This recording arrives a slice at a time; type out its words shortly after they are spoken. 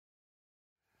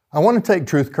I want to take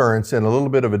Truth Currents in a little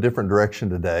bit of a different direction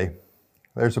today.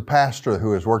 There's a pastor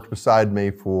who has worked beside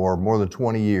me for more than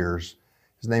 20 years.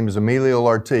 His name is Emilio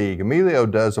Lartigue. Emilio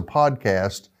does a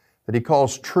podcast that he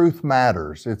calls Truth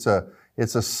Matters. It's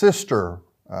a sister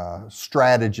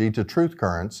strategy to Truth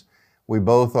Currents. We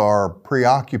both are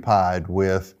preoccupied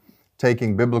with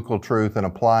taking biblical truth and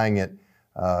applying it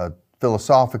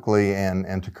philosophically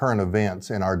and to current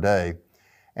events in our day.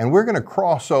 And we're going to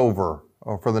cross over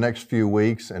for the next few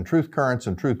weeks, and Truth Currents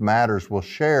and Truth Matters will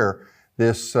share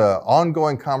this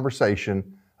ongoing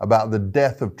conversation about the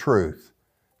death of truth.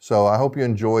 So I hope you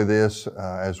enjoy this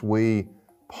as we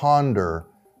ponder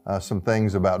some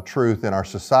things about truth in our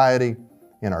society,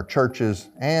 in our churches,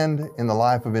 and in the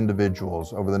life of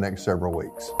individuals over the next several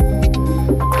weeks.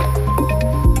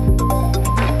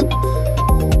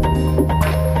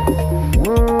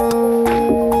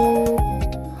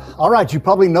 All right, you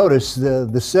probably noticed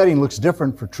the setting looks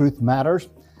different for Truth Matters,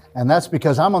 and that's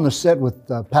because I'm on the set with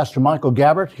Pastor Michael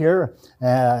Gabbert here.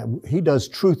 He does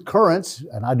Truth Currents,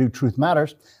 and I do Truth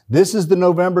Matters. This is the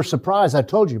November surprise I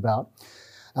told you about,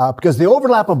 because the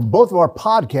overlap of both of our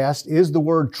podcasts is the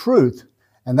word truth,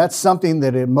 and that's something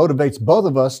that it motivates both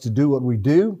of us to do what we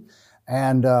do.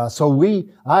 And so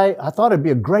I thought it'd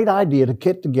be a great idea to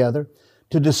get together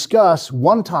to discuss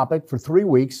one topic for 3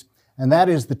 weeks, and that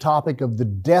is the topic of the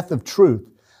death of truth.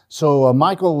 So,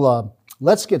 Michael,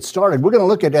 let's get started. We're going to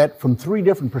look at that from 3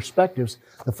 different perspectives.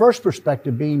 The first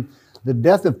perspective being the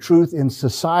death of truth in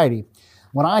society.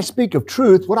 When I speak of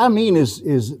truth, what I mean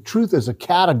is truth as a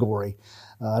category,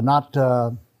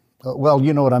 well,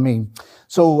 you know what I mean.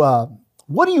 So,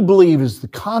 what do you believe is the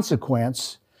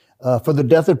consequence for the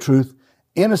death of truth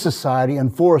in a society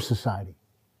and for a society?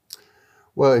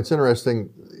 Well, it's interesting,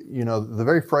 you know, the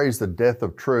very phrase, the death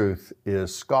of truth,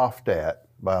 is scoffed at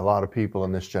by a lot of people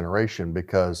in this generation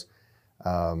because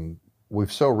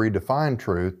we've so redefined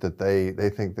truth that they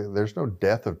think that there's no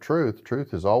death of truth.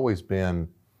 Truth has always been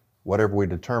whatever we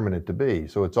determine it to be,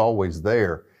 so it's always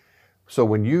there. So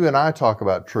when you and I talk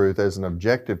about truth as an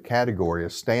objective category, a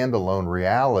standalone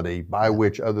reality by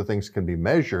which other things can be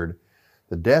measured,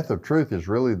 the death of truth is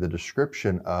really the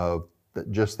description of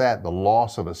just that, the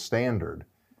loss of a standard.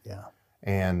 Yeah.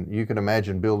 And you can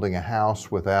imagine building a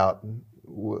house without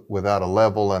a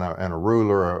level and a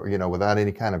ruler, or, you know, without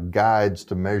any kind of guides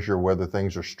to measure whether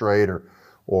things are straight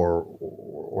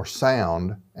or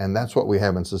sound. And that's what we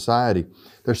have in society.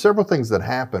 There's several things that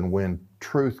happen when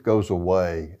truth goes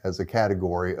away as a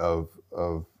category of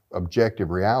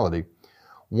objective reality.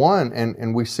 One,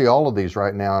 and we see all of these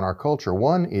right now in our culture.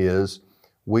 One is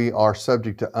we are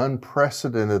subject to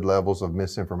unprecedented levels of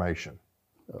misinformation.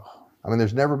 I mean,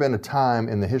 there's never been a time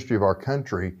in the history of our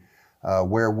country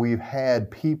where we've had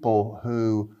people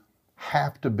who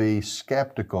have to be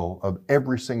skeptical of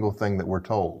every single thing that we're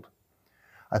told.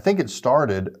 I think it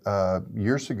started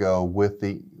years ago with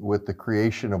the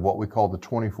creation of what we call the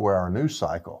 24-hour news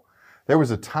cycle. There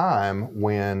was a time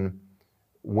when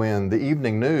the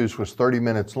evening news was 30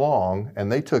 minutes long,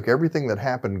 and they took everything that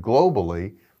happened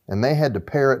globally and they had to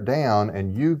pare it down,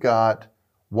 and you got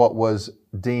what was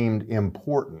deemed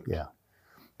important. Yeah.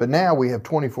 But now we have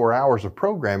 24 hours of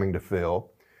programming to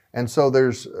fill, and so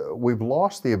we've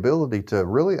lost the ability to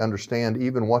really understand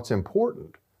even what's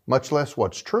important, much less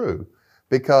what's true,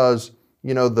 because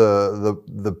you know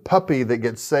the puppy that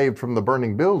gets saved from the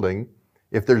burning building,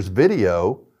 if there's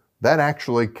video, that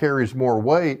actually carries more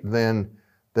weight than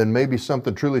maybe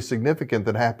something truly significant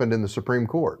that happened in the Supreme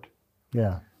Court.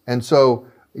 Yeah. And so,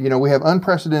 you know, we have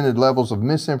unprecedented levels of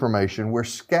misinformation. We're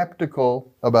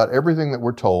skeptical about everything that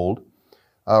we're told.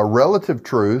 Relative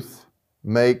truth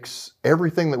makes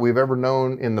everything that we've ever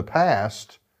known in the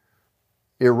past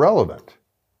irrelevant.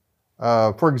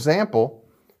 For example,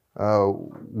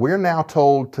 we're now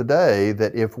told today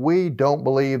that if we don't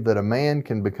believe that a man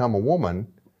can become a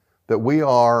woman, that we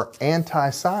are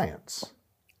anti-science.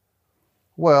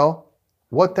 Well,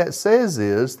 what that says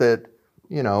is that,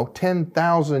 you know,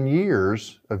 10,000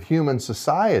 years of human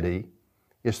society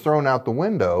is thrown out the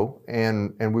window,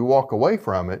 and we walk away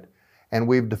from it, and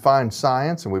we've defined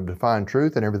science and we've defined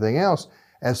truth and everything else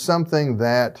as something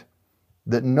that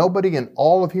nobody in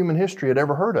all of human history had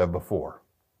ever heard of before.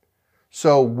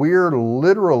 So we're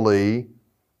literally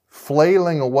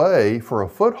flailing away for a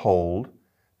foothold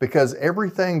because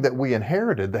everything that we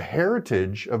inherited, the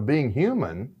heritage of being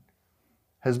human,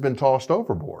 has been tossed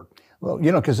overboard. Well,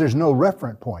 you know, because there's no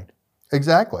referent point.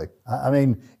 Exactly. I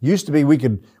mean, used to be we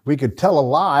could tell a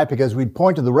lie because we'd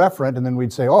point to the referent and then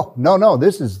we'd say, oh, no,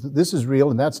 this is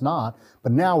real and that's not.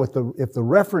 But now if the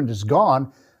referent is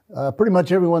gone, pretty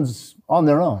much everyone's on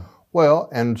their own. Well,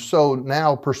 and so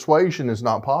now persuasion is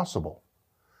not possible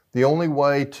the only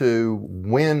way to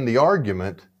win the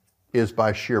argument is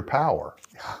by sheer power.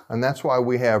 And that's why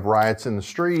we have riots in the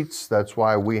streets. That's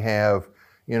why we have,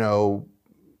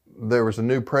 there was a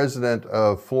new president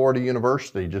of Florida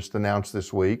University just announced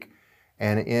this week.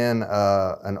 And in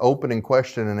an opening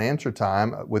question and answer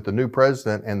time with the new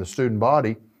president and the student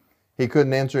body, he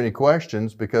couldn't answer any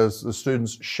questions because the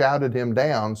students shouted him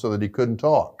down so that he couldn't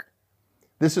talk.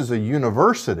 This is a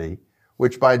university,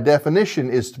 which by definition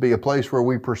is to be a place where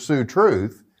we pursue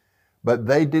truth, but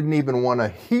they didn't even want to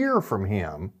hear from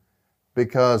him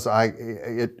because I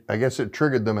guess it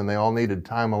triggered them and they all needed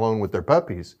time alone with their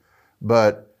puppies.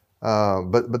 But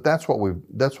that's what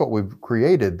we've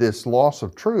created. This loss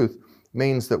of truth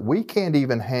means that we can't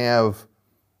even have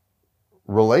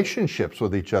relationships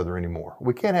with each other anymore.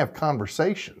 We can't have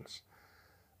conversations.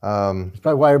 It's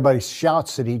probably why everybody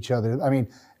shouts at each other. I mean,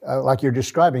 like you're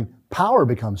describing, power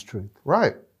becomes truth.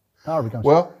 Right. Power becomes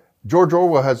Well, truth. George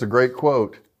Orwell has a great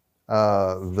quote.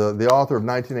 The author of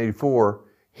 1984,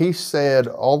 he said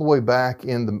all the way back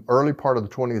in the early part of the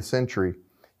 20th century,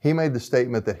 he made the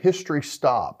statement that history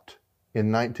stopped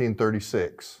in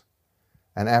 1936.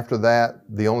 And after that,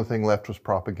 the only thing left was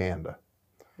propaganda.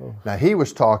 Oh. Now, he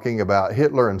was talking about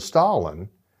Hitler and Stalin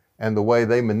and the way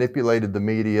they manipulated the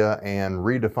media and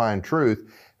redefined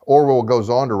truth. Orwell goes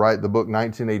on to write the book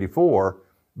 1984,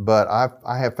 but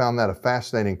I have found that a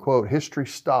fascinating quote. History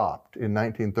stopped in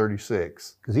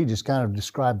 1936. Because he just kind of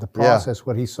described the process,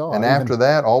 what he saw. And after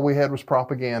that, all we had was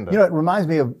propaganda. It reminds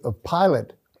me of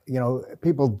Pilate.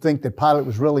 People think that Pilate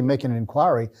was really making an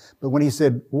inquiry, but when he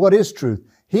said, what is truth?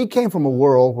 He came from a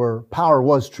world where power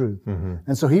was truth. Mm-hmm.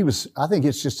 And so I think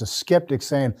it's just a skeptic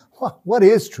saying, what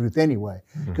is truth anyway?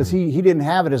 Because he didn't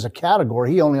have it as a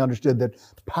category. He only understood that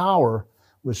power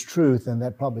was truth, and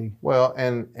that probably... Well,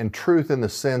 and truth in the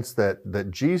sense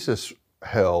that Jesus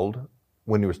held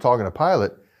when he was talking to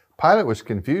Pilate, Pilate was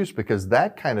confused because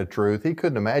that kind of truth, he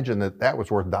couldn't imagine that was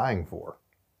worth dying for.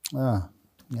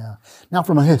 Yeah. Now,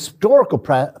 from a historical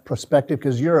perspective,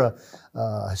 because you're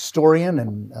a historian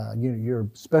and your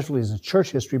specialty is in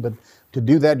church history, but to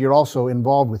do that, you're also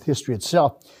involved with history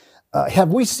itself. Have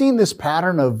we seen this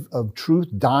pattern of truth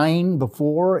dying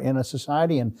before in a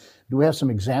society? And do we have some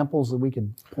examples that we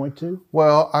could point to?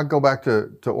 Well, I go back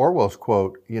to Orwell's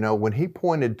quote. When he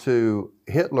pointed to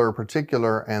Hitler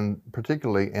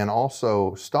particularly, and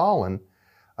also Stalin,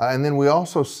 and then we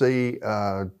also see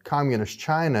communist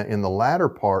China in the latter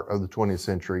part of the 20th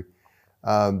century.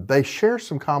 They share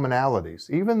some commonalities.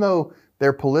 Even though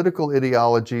their political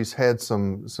ideologies had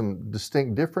some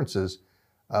distinct differences,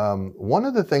 one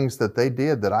of the things that they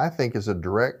did that I think is a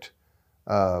direct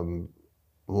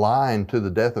line to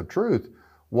the death of truth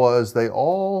was they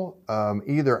all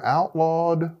either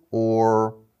outlawed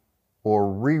or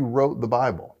rewrote the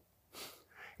Bible.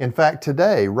 In fact,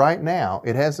 today, right now,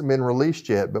 it hasn't been released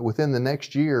yet, but within the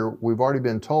next year, we've already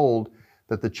been told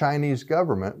that the Chinese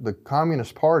government, the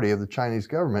Communist Party of the Chinese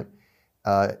government,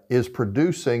 is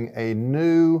producing a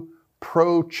new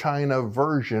pro-China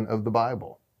version of the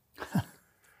Bible.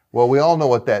 Well, we all know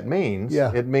what that means.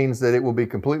 Yeah. It means that it will be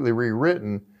completely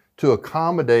rewritten to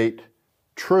accommodate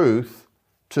truth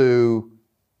to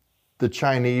the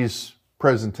Chinese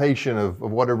presentation of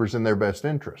whatever's in their best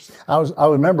interest. I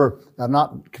remember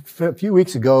a few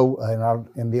weeks ago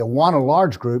in the Awana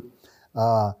Large group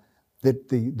that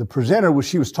the presenter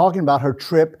she was talking about her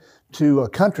trip to a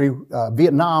country,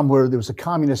 Vietnam, where there was a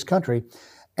communist country,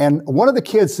 and one of the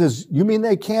kids says, "You mean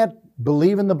they can't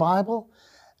believe in the Bible?"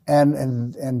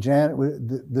 And Janet,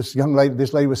 this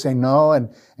lady was saying no,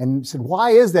 and said, "Why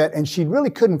is that?" And she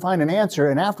really couldn't find an answer.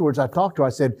 And afterwards, I talked to her.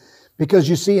 I said, because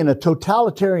you see, in a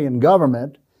totalitarian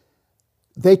government,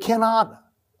 they cannot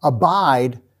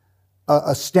abide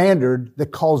a standard that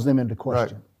calls them into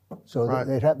question. Right. So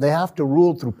right. They have to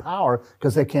rule through power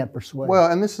because they can't persuade.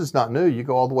 Well, and this is not new. You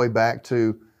go all the way back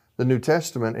to the New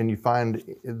Testament and you find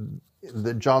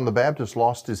that John the Baptist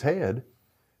lost his head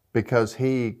because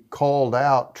he called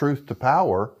out truth to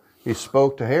power. He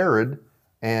spoke to Herod,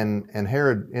 and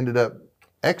Herod ended up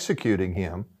executing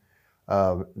him.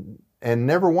 And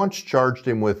never once charged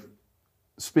him with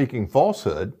speaking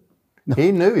falsehood. No.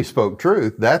 He knew he spoke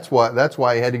truth. That's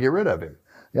why he had to get rid of him.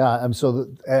 Yeah,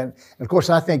 and of course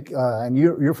I think, and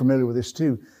you're familiar with this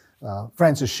too,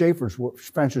 Francis Schaeffer's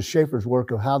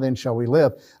work of How Then Shall We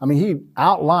Live. I mean, he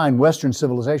outlined Western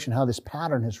civilization, how this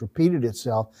pattern has repeated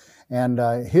itself, and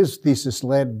his thesis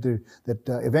led to that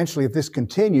eventually, if this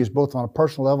continues, both on a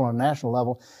personal level and a national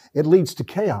level, it leads to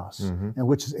chaos, and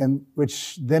which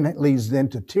then leads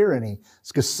to tyranny.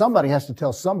 It's because somebody has to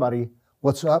tell somebody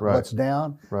what's up, what's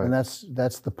down, and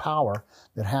that's the power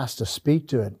that has to speak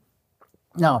to it.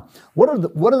 Now, what are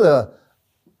the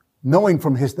knowing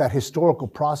from that historical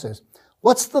process,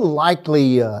 what's the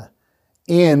likely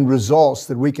end results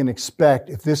that we can expect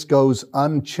if this goes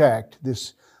unchecked,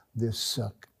 this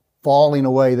falling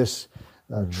away, this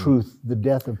truth, the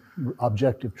death of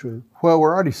objective truth? Well,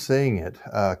 we're already seeing it.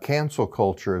 Cancel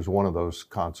culture is one of those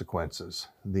consequences.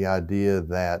 The idea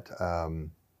that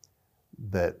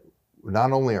that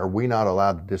not only are we not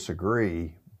allowed to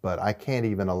disagree, but I can't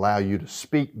even allow you to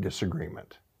speak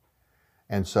disagreement.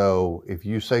 And so if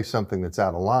you say something that's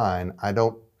out of line, I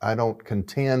don't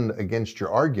contend against your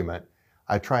argument.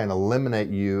 I try and eliminate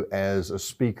you as a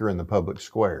speaker in the public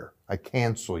square. I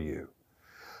cancel you.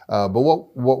 But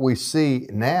what we see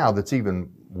now that's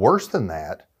even worse than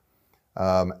that,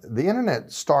 the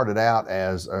internet started out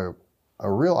as a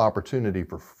real opportunity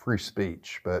for free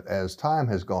speech. But as time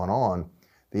has gone on,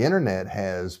 the internet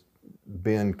has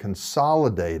been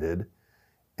consolidated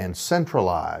and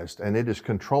centralized, and it is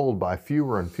controlled by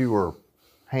fewer and fewer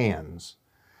hands.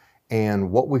 And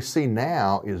what we see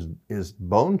now is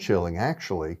bone-chilling,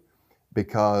 actually,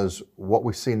 because what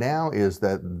we see now is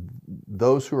that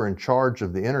those who are in charge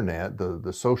of the internet,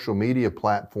 the social media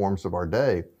platforms of our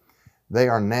day, they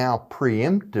are now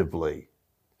preemptively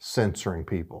censoring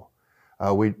people.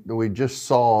 We just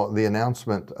saw the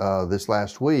announcement this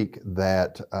last week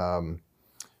that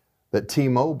that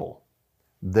T-Mobile,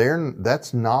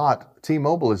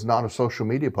 T-Mobile is not a social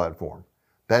media platform.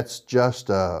 That's just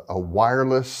a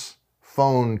wireless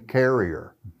phone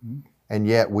carrier. Mm-hmm. And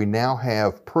yet we now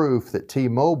have proof that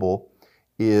T-Mobile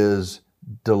is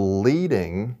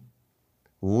deleting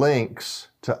links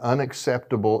to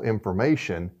unacceptable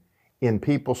information in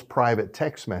people's private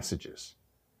text messages.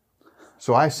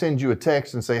 So I send you a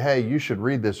text and say, hey, you should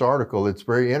read this article. It's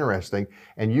very interesting.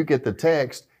 And you get the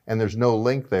text and there's no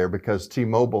link there because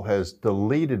T-Mobile has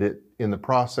deleted it in the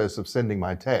process of sending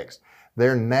my text.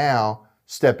 They're now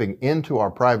stepping into our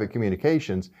private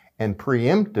communications and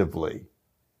preemptively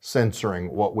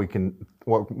censoring what we can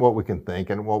think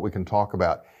and what we can talk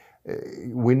about.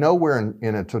 We know we're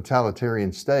in a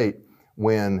totalitarian state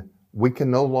when we can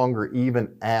no longer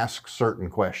even ask certain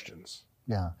questions.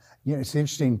 Yeah. You know, it's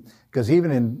interesting because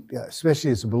even especially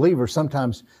as a believer,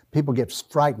 sometimes people get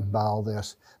frightened by all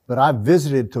this. But I've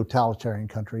visited totalitarian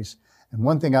countries, and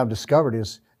one thing I've discovered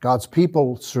is God's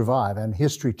people survive, and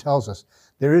history tells us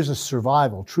there is a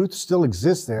survival. Truth still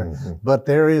exists there, mm-hmm. but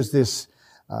there is this,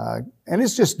 and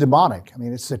it's just demonic. I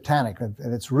mean, it's satanic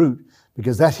at its root,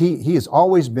 because he has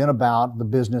always been about the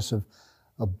business of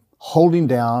holding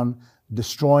down,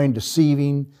 destroying,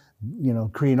 deceiving,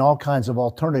 creating all kinds of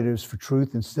alternatives for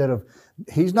truth instead of,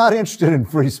 he's not interested in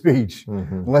free speech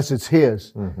mm-hmm. unless it's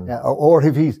his. Mm-hmm. Or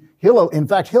if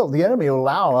the enemy will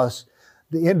allow us,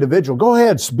 the individual, go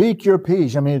ahead, speak your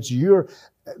piece. I mean, it's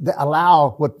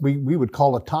allow what we would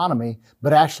call autonomy,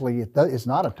 but actually it's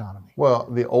not autonomy. Well,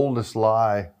 the oldest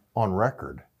lie on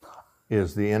record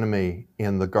is the enemy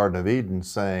in the Garden of Eden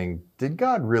saying, did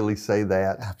God really say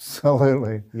that?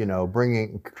 Absolutely.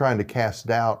 Trying to cast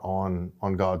doubt on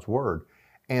God's word.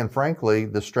 And frankly,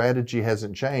 the strategy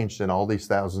hasn't changed in all these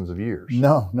thousands of years.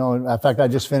 No. In fact, I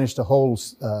just finished a whole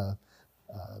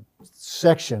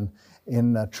section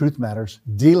in Truth Matters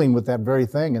dealing with that very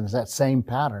thing, and it's that same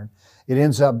pattern. It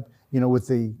ends up, with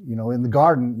in the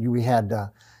garden, we had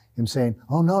him saying,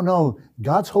 oh, no,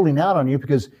 God's holding out on you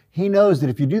because he knows that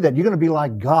if you do that, you're going to be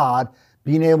like God,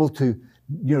 being able to,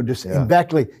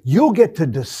 you'll get to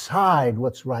decide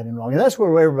what's right and wrong. And that's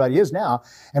where everybody is now.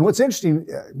 And what's interesting,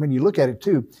 when you look at it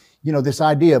too, this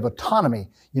idea of autonomy,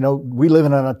 we live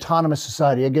in an autonomous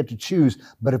society. I get to choose.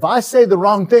 But if I say the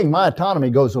wrong thing, my autonomy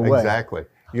goes away. Exactly.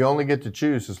 You only get to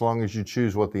choose as long as you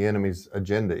choose what the enemy's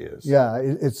agenda is. Yeah,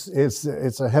 it's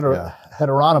a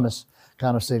heteronomous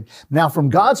kind of thing. Now, from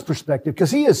God's perspective,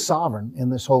 because he is sovereign in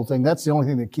this whole thing, that's the only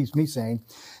thing that keeps me sane.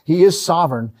 He is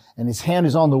sovereign and his hand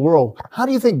is on the world. How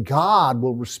do you think God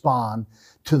will respond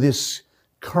to this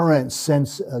current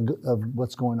sense of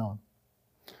what's going on?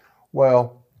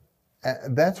 Well,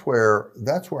 that's where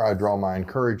I draw my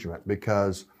encouragement,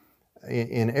 because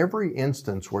in every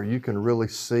instance where you can really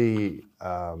see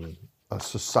a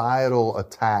societal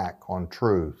attack on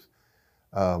truth,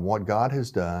 what God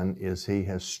has done is he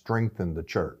has strengthened the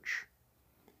church.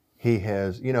 He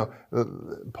has,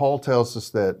 Paul tells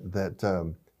us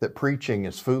that preaching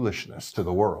is foolishness to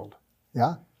the world.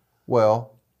 Yeah.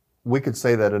 Well, we could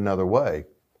say that another way.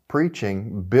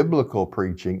 Preaching, biblical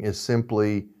preaching, is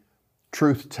simply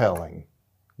truth-telling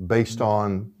based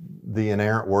on the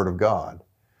inerrant Word of God.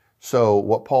 So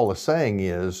what Paul is saying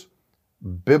is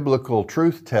biblical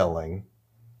truth-telling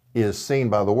is seen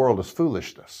by the world as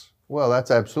foolishness. Well,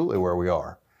 that's absolutely where we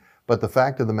are. But the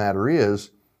fact of the matter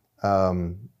is,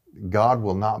 God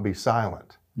will not be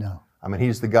silent. No. I mean,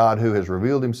 He's the God who has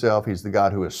revealed Himself. He's the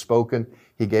God who has spoken.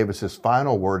 He gave us His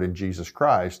final word in Jesus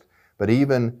Christ. But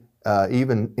even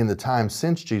in the time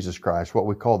since Jesus Christ, what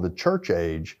we call the church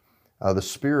age, the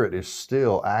Spirit is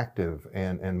still active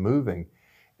and moving.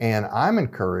 And I'm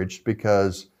encouraged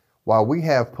because while we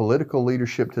have political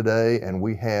leadership today and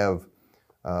we have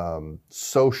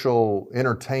social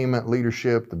entertainment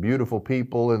leadership, the beautiful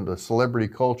people and the celebrity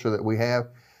culture that we have,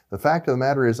 the fact of the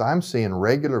matter is I'm seeing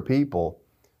regular people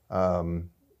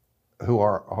who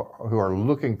are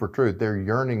looking for truth. They're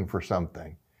yearning for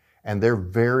something, and they're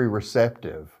very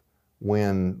receptive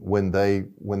when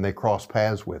they cross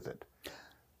paths with it.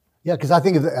 Yeah, because I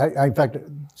think, in fact,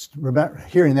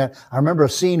 hearing that, I remember a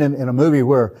scene in a movie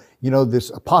where,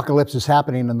 this apocalypse is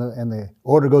happening and the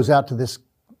order goes out to this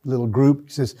little group.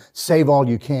 It says, save all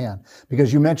you can.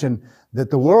 Because you mentioned that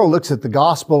the world looks at the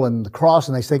gospel and the cross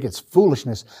and they think it's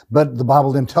foolishness. But the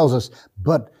Bible then tells us,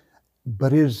 but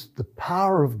it is the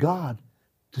power of God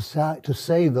to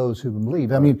save those who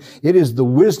believe. I mean, it is the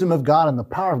wisdom of God and the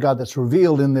power of God that's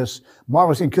revealed in this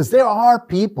marvelous thing. Because there are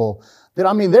people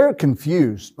that, they're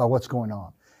confused by what's going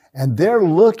on. And they're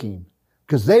looking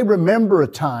because they remember a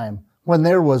time when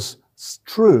there was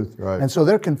truth. Right. And so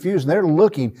they're confused and they're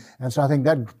looking. And so I think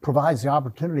that provides the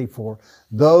opportunity for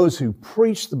those who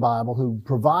preach the Bible, who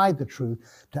provide the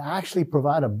truth, to actually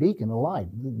provide a beacon of light,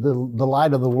 the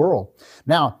light of the world.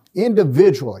 Now,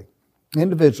 individually,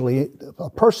 a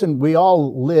person, we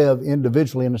all live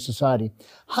individually in a society.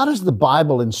 How does the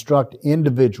Bible instruct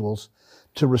individuals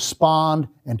to respond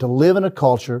and to live in a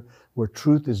culture where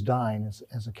truth is dying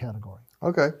as a category?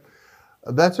 Okay,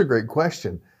 that's a great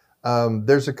question.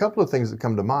 There's a couple of things that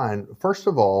come to mind. First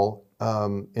of all,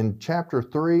 in chapter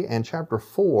 3 and chapter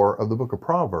 4 of the book of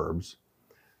Proverbs,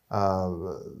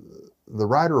 the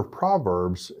writer of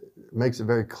Proverbs makes it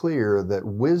very clear that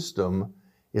wisdom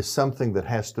is something that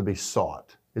has to be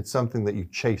sought. It's something that you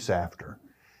chase after.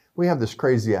 We have this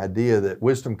crazy idea that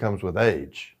wisdom comes with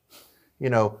age. You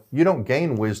don't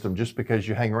gain wisdom just because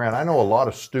you hang around. I know a lot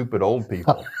of stupid old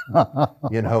people,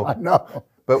 I know.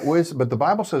 But the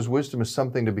Bible says wisdom is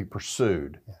something to be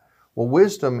pursued. Yeah. Well,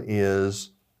 wisdom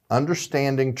is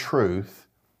understanding truth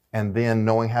and then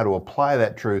knowing how to apply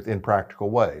that truth in practical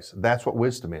ways. That's what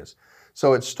wisdom is.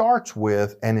 So it starts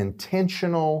with an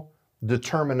intentional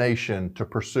determination to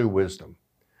pursue wisdom.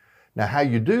 Now, how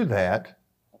you do that,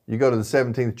 you go to the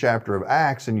 17th chapter of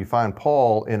Acts and you find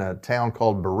Paul in a town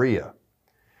called Berea.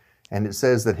 And it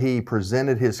says that he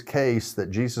presented his case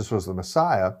that Jesus was the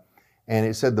Messiah. And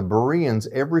it said the Bereans,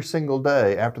 every single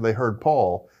day after they heard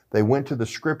Paul, they went to the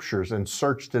scriptures and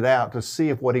searched it out to see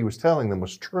if what he was telling them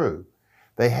was true.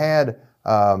 They had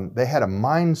a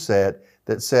mindset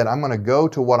that said, I'm going to go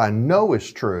to what I know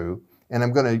is true, and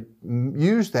I'm going to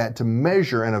use that to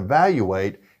measure and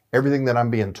evaluate everything that I'm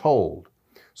being told.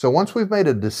 So once we've made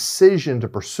a decision to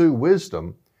pursue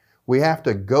wisdom, we have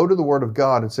to go to the Word of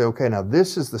God and say, okay, now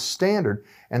this is the standard.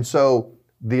 And so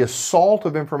the assault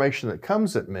of information that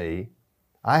comes at me,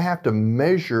 I have to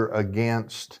measure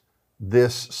against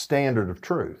this standard of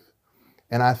truth.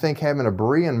 And I think having a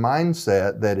Berean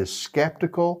mindset that is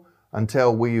skeptical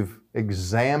until we've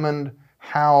examined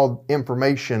how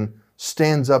information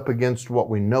stands up against what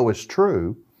we know is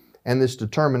true, and this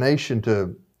determination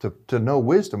to know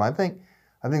wisdom, I think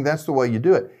that's the way you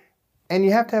do it. And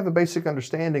you have to have a basic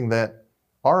understanding that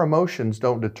our emotions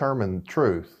don't determine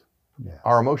truth. Yeah.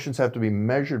 Our emotions have to be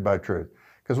measured by truth.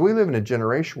 Because we live in a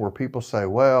generation where people say,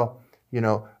 well,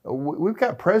 we've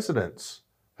got presidents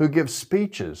who give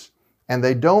speeches and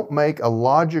they don't make a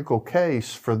logical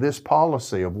case for this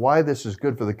policy of why this is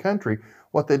good for the country.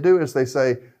 What they do is they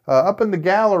say, up in the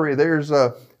gallery, there's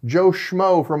Joe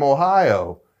Schmo from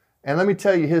Ohio. And let me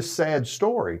tell you his sad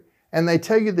story. And they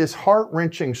tell you this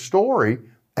heart-wrenching story,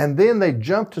 and then they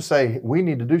jump to say, we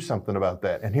need to do something about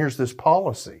that. And here's this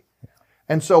policy.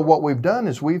 And so what we've done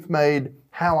is we've made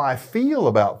how I feel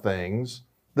about things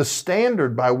the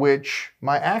standard by which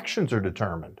my actions are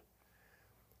determined.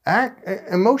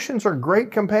 Emotions are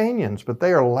great companions, but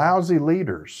they are lousy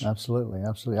leaders. Absolutely,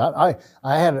 absolutely.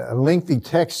 I had a lengthy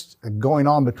text going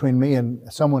on between me and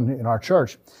someone in our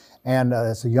church, and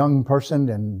it's a young person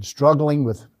and struggling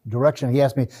with direction. He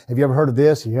asked me, have you ever heard of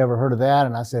this? Have you ever heard of that?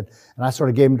 And I sort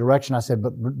of gave him direction. I said,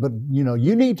 but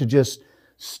you need to just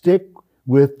stick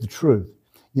with the truth.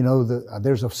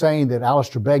 There's a saying that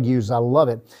Alistair Begg used. I love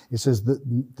it. It says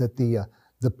that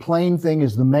the plain thing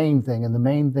is the main thing, and the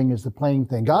main thing is the plain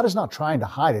thing. God is not trying to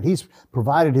hide it. He's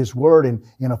provided His Word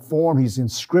in a form. He's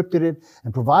inscripted it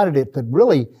and provided it that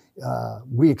really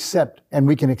we accept, and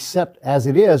we can accept as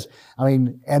it is. I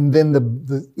mean, and then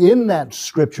in that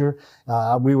Scripture,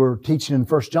 we were teaching in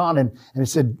 1 John, and it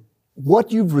said,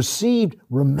 what you've received,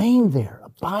 remain there,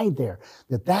 abide there.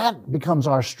 That becomes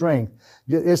our strength.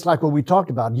 It's like what we talked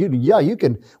about. We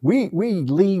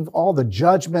leave all the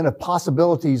judgment of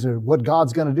possibilities or what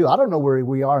God's going to do. I don't know where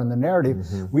we are in the narrative.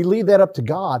 Mm-hmm. We leave that up to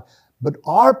God. But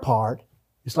our part,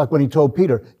 it's like when He told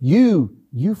Peter, you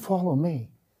follow me.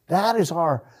 That's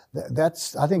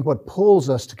I think what pulls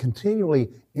us to continually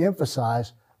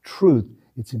emphasize truth.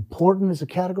 It's important as a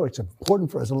category. It's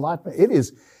important as a life. It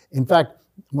is, in fact,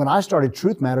 when I started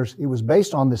Truth Matters, it was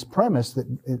based on this premise that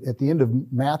at the end of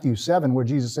Matthew 7, where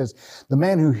Jesus says, the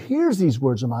man who hears these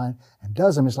words of mine and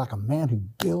does them is like a man who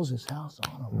builds his house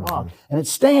on a rock. Mm-hmm. And it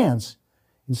stands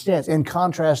in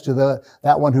contrast to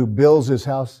that one who builds his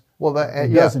house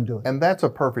and doesn't do it. And that's a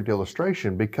perfect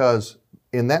illustration, because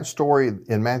in that story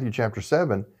in Matthew chapter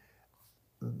 7,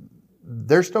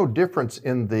 there's no difference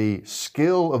in the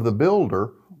skill of the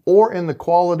builder or in the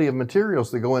quality of materials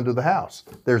that go into the house.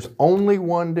 There's only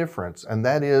one difference, and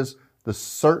that is the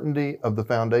certainty of the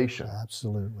foundation.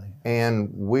 Absolutely.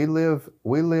 And we live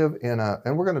in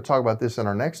and we're going to talk about this in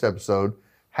our next episode,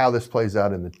 how this plays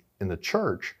out in the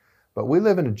church. But we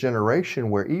live in a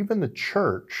generation where even the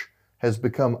church has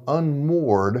become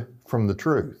unmoored from the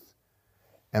truth.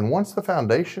 And once the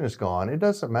foundation is gone, it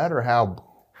doesn't matter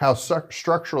how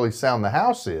structurally sound the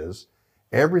house is,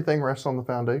 everything rests on the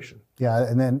foundation. Yeah,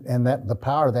 and the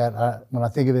power of that, when I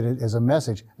think of it as a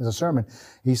message, as a sermon,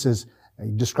 he says,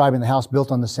 describing the house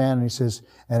built on the sand, and he says,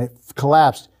 and it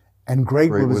collapsed, and great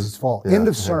was its fall. Yeah, End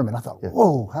of sermon. I thought,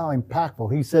 whoa, how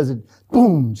impactful. He says it,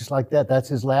 boom, just like that. That's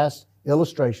his last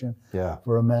illustration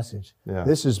for a message. Yeah.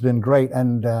 This has been great,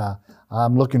 and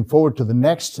I'm looking forward to the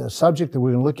next subject that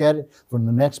we're going to look at it from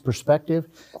the next perspective.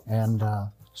 And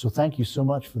so thank you so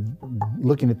much for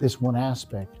looking at this one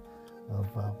aspect of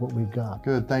what we've got.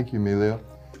 Good. Thank you, Emilio.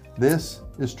 This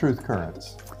is Truth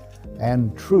Currents.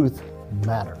 And truth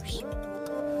matters.